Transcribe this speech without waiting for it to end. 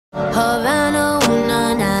Havana, ooh,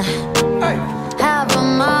 na, na. Half of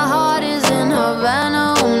my heart is in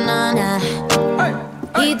Havana, ooh, na, na.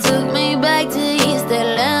 He took me back to East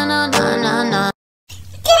Atlanta, na, na, na.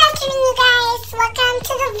 Good afternoon, you guys. Welcome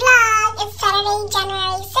to the vlog. It's Saturday,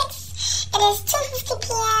 January 6th. It is 2:50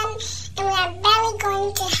 p.m. and we are barely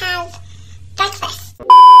going to have breakfast.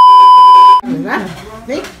 ¿Verdad?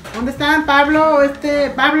 ¿Sí? ¿Dónde están Pablo?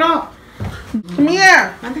 Pablo.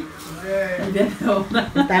 Mira.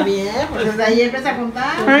 Está bien, pues desde ahí empieza a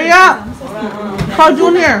contar. Mira.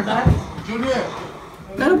 Junior.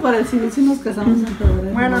 Claro, para el cine si nos casamos en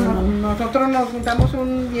febrero. Bueno, nosotros nos juntamos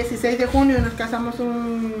un 16 de junio y nos casamos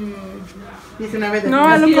un 19 de junio.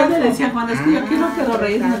 No, es lo que yo le decía Juan, es que yo quiero que los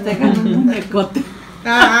reyes me tengan un muñecote.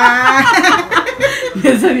 Ah. Y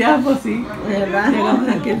ese día, pues sí, ¿verdad? llegamos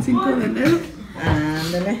aquí el 5 de enero.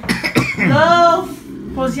 Ándale. No,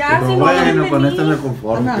 pues ya, pero si bueno, no con esto me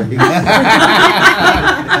conformo. No.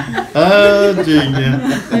 Ah, chinga.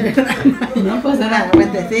 No, pues era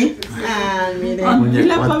Cuente, sí. Ah, mire. Con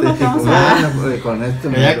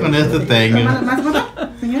esto. Ya con esto tengo. ¿Más foto?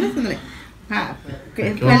 Señores, ándale. Ah,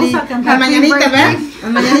 que Vamos a cantar las mañanitas, ¿verdad?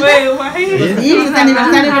 Las mañanitas. Sí. Sí, es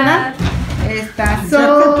aniversario, ¿verdad? Estas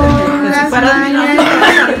son las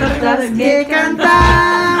mañanitas que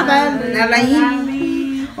cantaban. Habla ahí.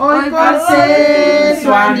 Hoy por ser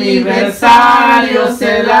su aniversario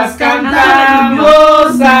se las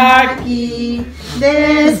cantamos aquí.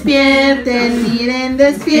 Despierten, miren,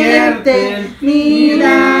 despierten.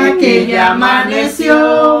 Mira que ya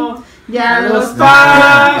amaneció. Ya los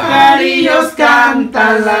pajarillos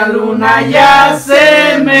cantan, la luna ya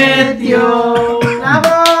se metió.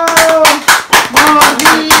 ¡Bravo!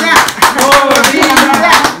 ¡Mordida! ¡Mordida!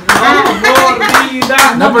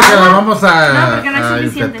 No, porque la vamos a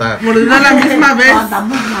infectar. Mordida la misma vez. No,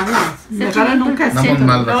 estamos malas. Mejor nunca Estamos siento.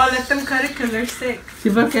 mal. No, let them cut it because they're sick. Sí,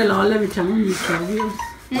 porque luego le echamos microbios.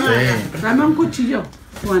 Sí. Dame un cuchillo,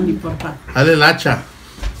 Juan, por favor. Dale el hacha.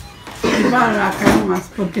 Y para acá nomás,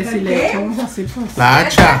 porque si le echamos así, pues. La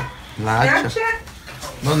hacha. La hacha.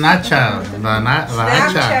 No, Nacha. La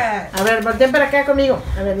hacha. A ver, volteen para acá conmigo.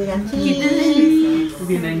 A ver, digan cheese.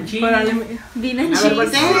 Vienen A ver,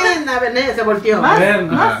 volteen. A ver, se volteó. A ver,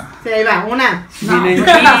 Sí, ahí va. Una. No, Vienen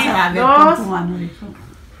pues, cheese. a ver, Dos. con tu mano, hijo.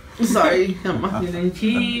 Sorry, mamá. Vienen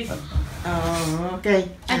cheese. Oh, ok.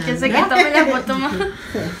 Aquí se que tome la foto más.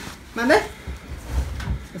 Sí. ¿Mande?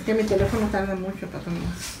 Es que mi teléfono tarda mucho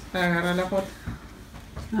para agarrar la foto.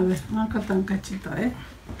 A ver, vamos a cortar un cachito,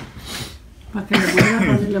 para que le muerda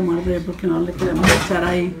Juan y le muerde, porque no le queremos echar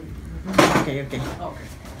ahí. Ok.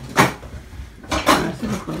 A ver si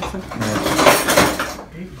lo puedo sacar.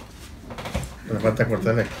 Me falta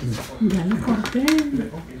cortarle aquí. Ya le corté.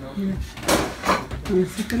 Mira. A ver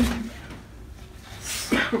si creo.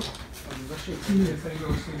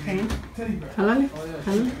 Jálale.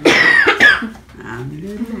 Ah, mira.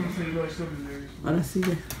 Ahora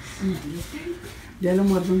sigue. Ya le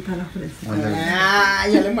muerdo un tal la fresa. Ah,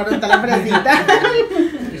 ya le muerdo la fresita.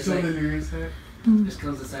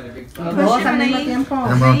 Los dos al mismo tiempo.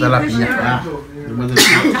 Ya me boté la piña.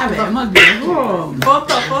 Sabemos, Diego.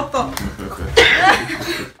 Foto.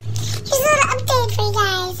 Here's a little update for you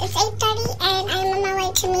guys. It's 8:30 and I'm on my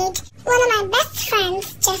way to meet one of my best friends,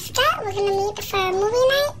 Jessica. We're going to meet for a movie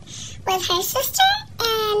night with her sister,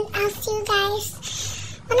 and I'll see you guys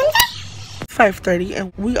when I'm there. 5:30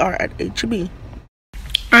 and we are at HEB.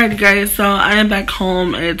 Alright guys, so I am back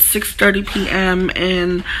home. It's 6:30 p.m.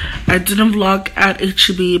 and I didn't vlog at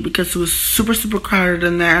HEB because it was super crowded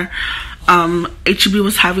in there. HEB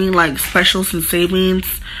was having like specials and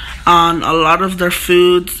savings on a lot of their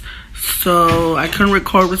foods, so I couldn't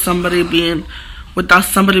record without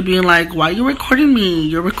somebody being like, why are you recording me?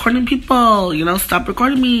 You're recording people, you know, stop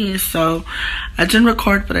recording me. So I didn't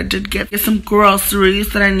record, but I did get some groceries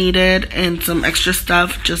that I needed and some extra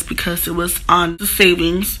stuff just because it was on the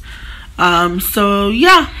savings. So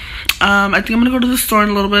yeah, I think I'm gonna go to the store in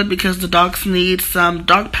a little bit because the dogs need some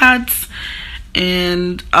dog pads,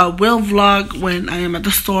 and I will vlog when I am at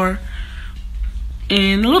the store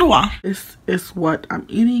in a little while. This is what I'm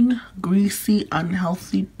eating. Greasy,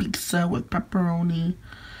 unhealthy pizza with pepperoni.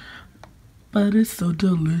 But it's so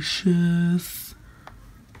delicious.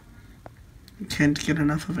 Can't get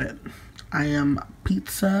enough of it. I am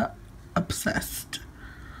pizza obsessed.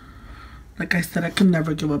 Like I said, I can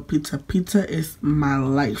never give up pizza. Pizza is my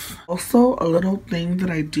life. Also, a little thing that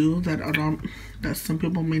I do that some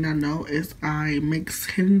people may not know is I mix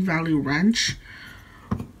Hidden Valley Ranch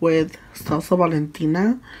with salsa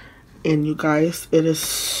Valentina, and you guys, it is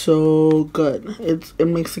so good. It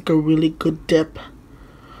makes like a really good dip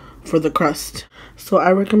for the crust. So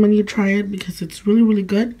I recommend you try it because it's really, really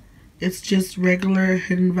good. It's just regular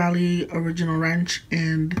Hidden Valley Original Ranch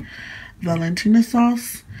and Valentina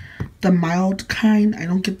sauce. The mild kind. I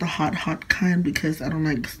don't get the hot kind because I don't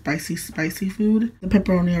like spicy food. The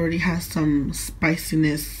pepperoni already has some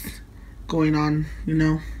spiciness going on, you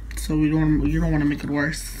know, so you don't want to make it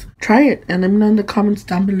worse. Try it and let me know in the comments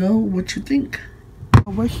down below what you think.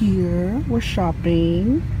 Over here, we're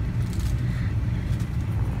shopping.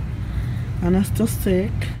 Anna's still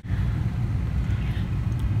sick.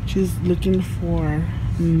 She's looking for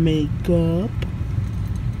makeup.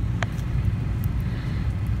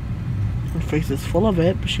 Her face is full of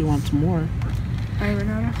it, but she wants more. I ran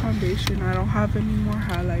out of foundation. I don't have any more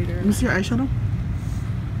highlighter. Let me see your eyeshadow.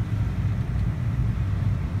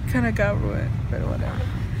 Kind of got ruined, but whatever.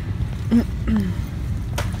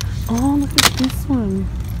 Oh, look at this one.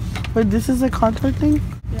 Wait, this is a contour thing?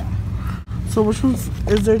 Yeah. So which ones,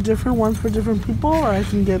 is there different ones for different people, or I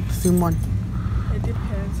can get the same one? It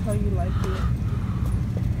depends how you like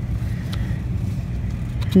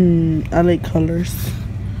it. I like colors.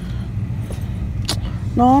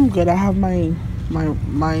 No, I'm good. I have my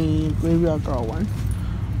Graveyard Girl one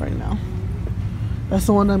right now. That's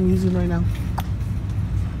the one I'm using right now.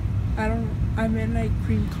 I'm in like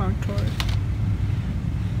cream contour.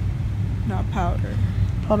 Not powder.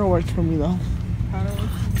 Powder works for me though. Powder works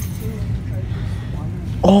for me too.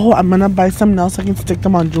 Oh, I'm gonna buy some nails so I can stick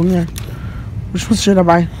them on Junior. Which one should I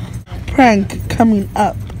buy? Prank coming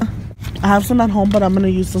up. I have some at home, but I'm gonna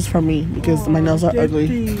use those for me because my nails are ugly.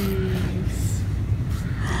 These.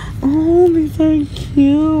 Oh, these are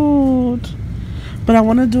cute. But I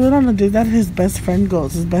want to do it on the day that his best friend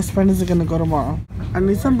goes. His best friend isn't gonna go tomorrow. I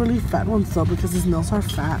need some really fat ones though because his nails are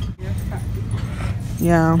fat.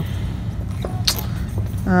 Yeah.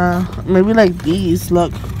 Maybe like these.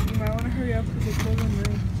 Look. You might want to hurry up because it doesn't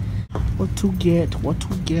ring. What to get? What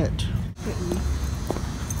to get?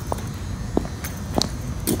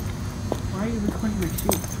 Why are you recording my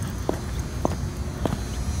shoes?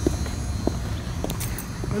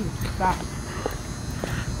 Stop.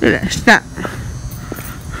 Stop.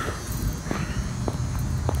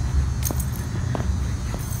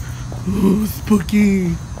 Ooh,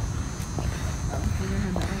 spooky.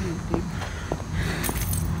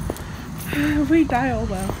 If we die, oh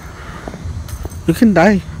well. You can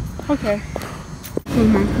die. Okay. So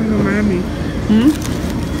mom's gonna go mad at me.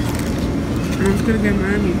 Mom's gonna get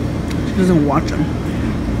mad at me. She doesn't watch them.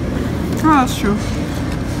 Oh, that's true.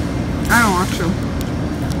 I don't watch them.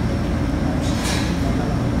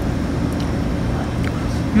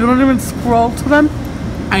 You don't even scroll to them?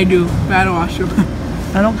 I do, but I don't watch them.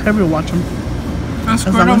 I don't care if you watch them. I As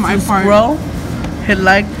scroll long to as my you part. scroll, hit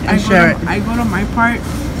like, and share it. I go to my part,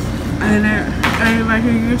 and then if I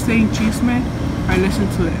hear you saying chisme, I listen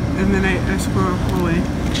to it, and then I scroll away.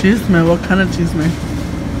 Chisme? What kind of chisme?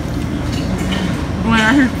 When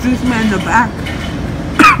I hear chisme in the back,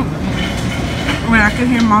 when I can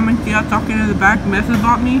hear mom and Tia talking in the back, mess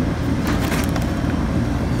about me,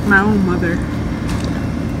 my own mother.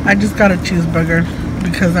 I just got a cheeseburger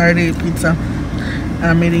because I already ate pizza. And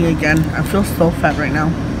I'm eating again. I feel so fat right now.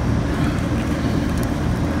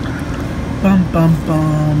 Bum bum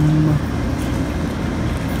bum.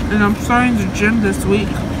 And I'm starting the gym this week.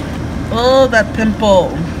 Oh, that pimple.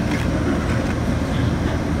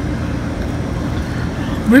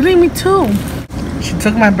 Really? Me too. She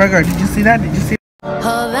took my burger. Did you see that? Did you see